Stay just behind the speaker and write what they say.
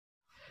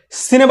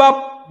Cinebap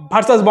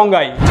versus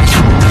Bongai.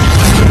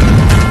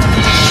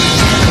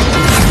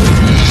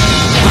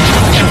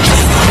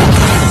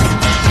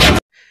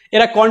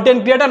 এরা content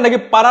creator নাকি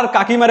পাড়ার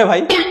কাকিমারে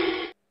ভাই?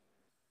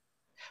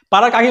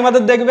 পাড়ার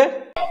কাকিমাদের দেখবে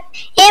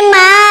এ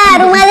মা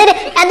রুমাদের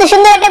এত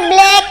সুন্দর একটা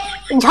ব্ল্যাক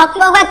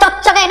ঝকমকা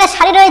চকচকে একটা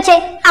শাড়ি রয়েছে,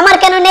 আমার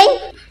কেন নেই?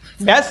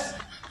 ব্যাস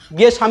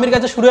গিয়ে স্বামীর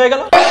কাছে শুরু হয়ে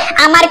গেল।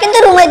 আমার কিন্তু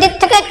রুমের দিক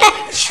থেকে একটা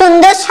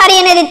সুন্দর শাড়ি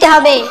এনে দিতে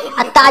হবে,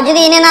 আর তা যদি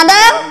এনে না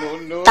দাও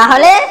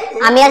তাহলে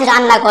আমি আজ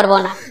রান্না করব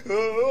না।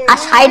 আর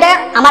শাড়িটা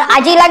আমার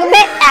আজই লাগবে,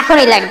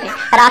 এখনই লাগবে।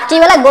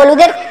 রাত্রিবেলা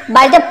গলুদের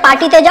বাড়িতে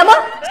পার্টিতে যাব,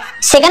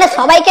 সেখানে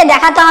সবাইকে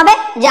দেখাতে হবে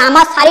যে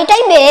আমার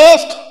শাড়িটাই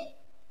বেস্ট।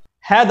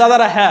 হ্যাঁ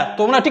দাদারা, হ্যাঁ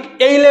তোমরা ঠিক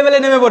এই লেভেলে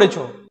নেমে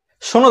পড়েছো।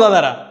 শোনো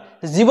দাদারা,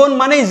 জীবন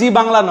মানেই জি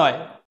বাংলা নয়।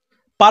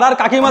 পাড়ার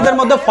কাকিমাদের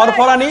মধ্যে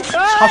ফরফরানি,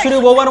 শাশুড়ি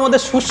বৌমার মধ্যে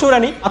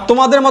সুরসুরানি, আর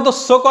তোমাদের মতো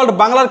সোকল্ড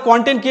বাংলার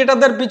কন্টেন্ট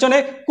ক্রিয়েটরদের পিছনে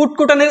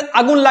কুটকুটানির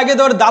আগুন লাগিয়ে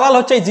দেওয়ার দালাল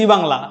হচ্ছে এই জি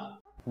বাংলা।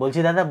 বলছি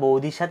দাদা,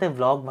 বৌদির সাথে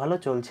ব্লগ ভালো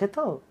চলছে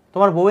তো?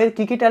 তোমার বউয়ের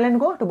কি কি ট্যালেন্ট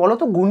গো একটু বলো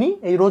তো গুনি,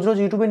 এই রোজ রোজ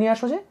ইউটিউবে নিয়ে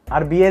আসো যে।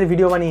 আর বিয়ের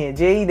ভিডিও বানিয়ে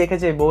যেই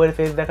দেখেছে বউয়ের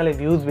ফেস দেখালে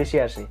ভিউজ বেশি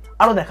আসে,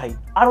 আরো দেখাই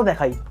আরো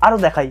দেখাই আরো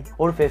দেখাই।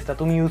 ওর ফেসটা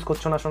তুমি ইউজ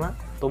করছো না শোনা?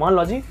 তোমার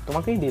লজিক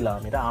তোমাকেই দিলাম,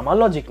 এটা আমার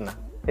লজিক না।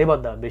 এই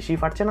বদ্দা বেশি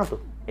ফাটছে না তো?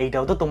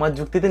 এইটাও তো তোমার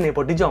যুক্তিতে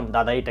নেপোটিজম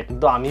দাদা, এটা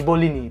কিন্তু আমি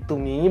বলিনি,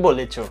 তুমিই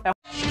বলেছো।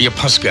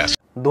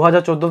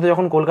 2014-তে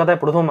যখন কলকাতায়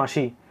প্রথম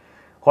আসি,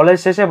 কলেজ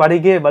শেষে বাড়ি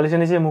গিয়ে বালিশের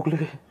নিচে মুখ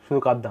লিখে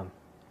শুধু কাঁদতাম।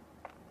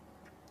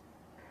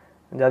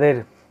 যাদের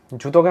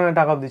জুতো কেনার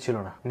টাকা দিচ্ছিল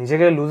না,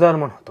 নিজেকে লুজার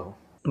মনে হতো।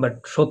 বাট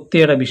সত্যি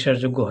এটা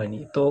বিশ্বাসযোগ্য হয়নি।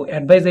 তো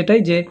অ্যাডভাইস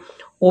এটাই যে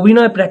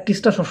অভিনয়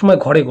প্র্যাকটিসটা সবসময়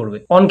ঘরে করবে,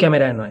 অন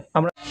ক্যামেরায় নয়।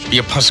 আমরা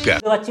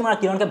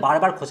কিরণকে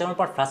বারবার খোঁচানোর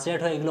পর ফ্রাস্ট্রেট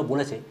হয়ে এগুলো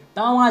বলেছে,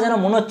 তাও আমার যেন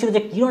মনে হচ্ছিল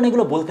যে কিরণ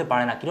এগুলো বলতে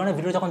পারে না। কিরণের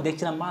ভিডিও যখন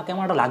দেখছিলাম মা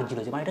কেমন একটা লাগছিল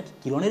যে এটা কি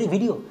কিরণেরই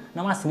ভিডিও না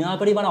আমার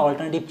সিনেমাপারি বা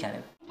অল্টারনেটিভ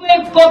চ্যানেল।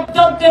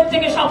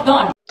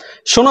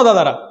 শোনো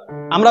দাদারা,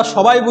 আমরা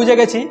সবাই বুঝে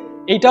গেছি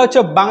এইটা হচ্ছে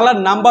বাংলার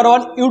নাম্বার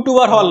 1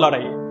 ইউটিউবার হওয়ার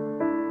লড়াই,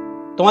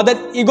 তোমাদের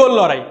ইগোর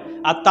লড়াই।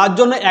 আর তার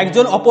জন্য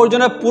একজন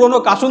অপরজনের পুরনো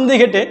কাসুন্দি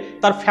ঘেটে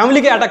তার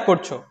ফ্যামিলিকে অ্যাটাক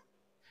করছো।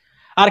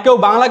 আর কেউ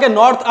বাংলাকে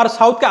নর্থ আর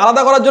সাউথকে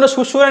আলাদা করার জন্য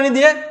সুসুরানি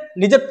দিয়ে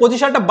নিজের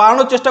পজিশনটা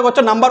বাড়ানোর চেষ্টা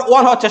করছো, নাম্বার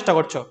 1 হওয়ার চেষ্টা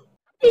করছো।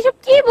 এসব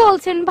কি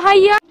বলছেন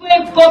ভাইয়া?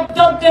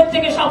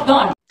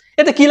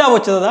 এতে কি লাভ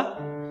হচ্ছে দাদা?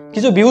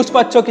 কিছু ভিউজ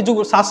পাচ্ছ, কিছু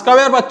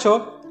সাবস্ক্রাইবার পাচ্ছ,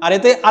 আর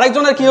এতে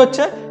আরেকজনের কি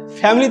হচ্ছে,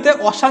 ফ্যামিলিতে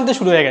অশান্তি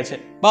শুরু হয়ে গেছে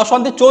বা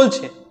অশান্তি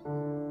চলছে।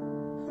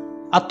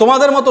 আর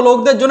তোমাদের মতো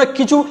লোকদের জন্য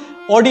কিছু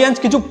অডিয়েন্স,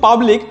 কিছু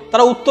পাবলিক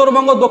তারা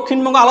উত্তরবঙ্গ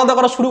দক্ষিণবঙ্গ আলাদা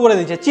করা শুরু করে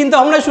দিয়েছে, চিন্তা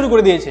ভাবনাই শুরু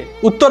করে দিয়েছে।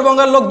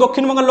 উত্তরবঙ্গের লোক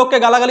দক্ষিণবঙ্গের লোককে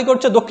গালাগালি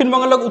করছে,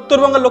 দক্ষিণবঙ্গের লোক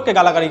উত্তরবঙ্গের লোককে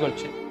গালাগালি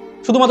করছে,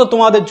 শুধুমাত্র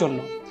তোমাদের জন্য।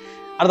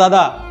 আর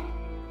দাদা,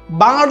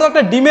 বাংলাটা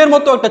একটা ডিমের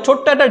মতো, একটা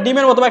ছোট্ট একটা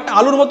ডিমের মতো বা একটা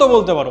আলুর মতো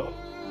বলতে পারো।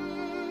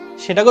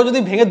 সেটাকেও যদি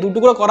ভেঙে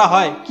দুটুকরো করা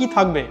হয় কি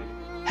থাকবে?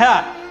 হ্যাঁ,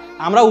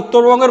 আমরা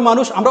উত্তরবঙ্গের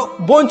মানুষ, আমরা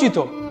বঞ্চিত,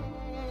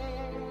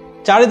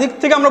 চারিদিক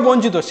থেকে আমরা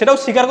বঞ্চিত, সেটাও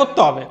স্বীকার করতে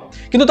হবে।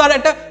 কিন্তু তার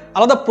একটা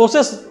আলাদা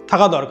প্রসেস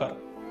থাকা দরকার।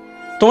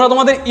 তোমরা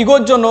তোমাদের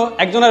ইগোর জন্য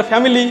একজনের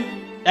ফ্যামিলি,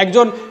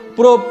 একজন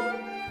পুরো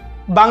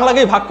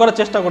বাংলাকেই ভাগ করার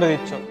চেষ্টা করে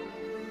দিচ্ছ।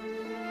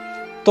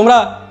 তোমরা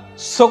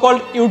সোকল্ড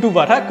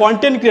ইউটিউবার, হ্যাঁ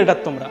কন্টেন্ট ক্রিয়েটার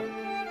তোমরা।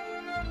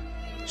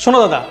 শোনো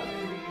দাদা,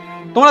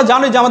 তোমরা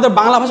জানোই যে আমাদের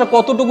বাংলা ভাষা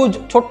কতটুকু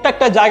ছোট্ট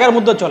একটা জায়গার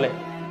মধ্যে চলে।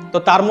 তো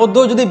তার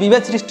মধ্যেও যদি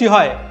বিভেদ সৃষ্টি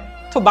হয়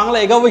তো বাংলা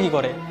এগাবে কি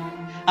করে?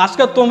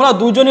 আজকে তোমরা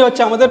দুজনই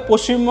হচ্ছে আমাদের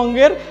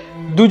পশ্চিমবঙ্গের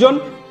দুজন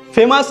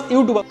ফেমাস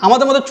ইউটিউবার।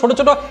 আমাদের মধ্যে ছোট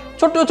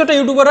ছোট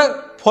ইউটিউবাররা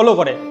ফলো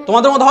করে,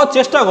 তোমাদের মতো হওয়ার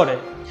চেষ্টা করে,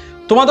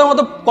 তোমাদের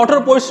মতো কঠোর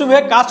পরিশ্রমী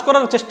হয়ে কাজ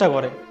করার চেষ্টা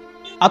করে।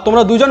 আর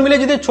তোমরা দুজন মিলে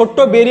যদি ছোট্ট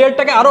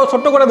ব্যারিয়ারটাকে আরও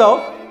ছোট্ট করে দাও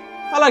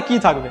তাহলে আর কি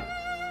থাকবে?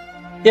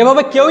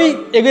 এভাবে কেউই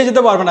এগিয়ে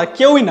যেতে পারবে না,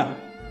 কেউই না।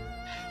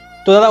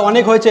 তো দাদা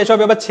অনেক হয়েছে, এসব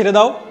এবার ছেড়ে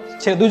দাও।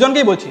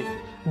 দুজনকেই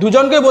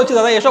বলছি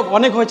দাদা, এসব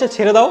অনেক হয়েছে,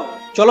 ছেড়ে দাও।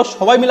 চলো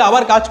সবাই মিলে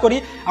আবার কাজ করি,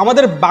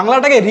 আমাদের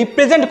বাংলাটাকে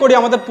রিপ্রেজেন্ট করি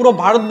আমাদের পুরো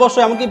ভারতবর্ষ,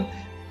 এমনকি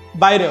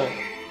বাইরেও।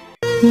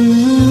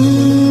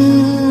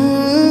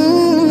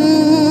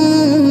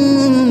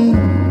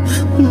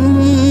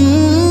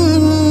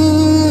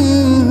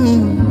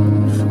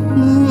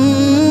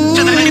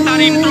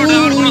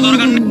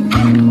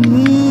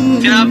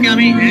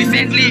 আমি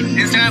রিসেন্টলি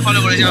ইনস্টাগ্রামে ফলো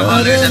করেছি।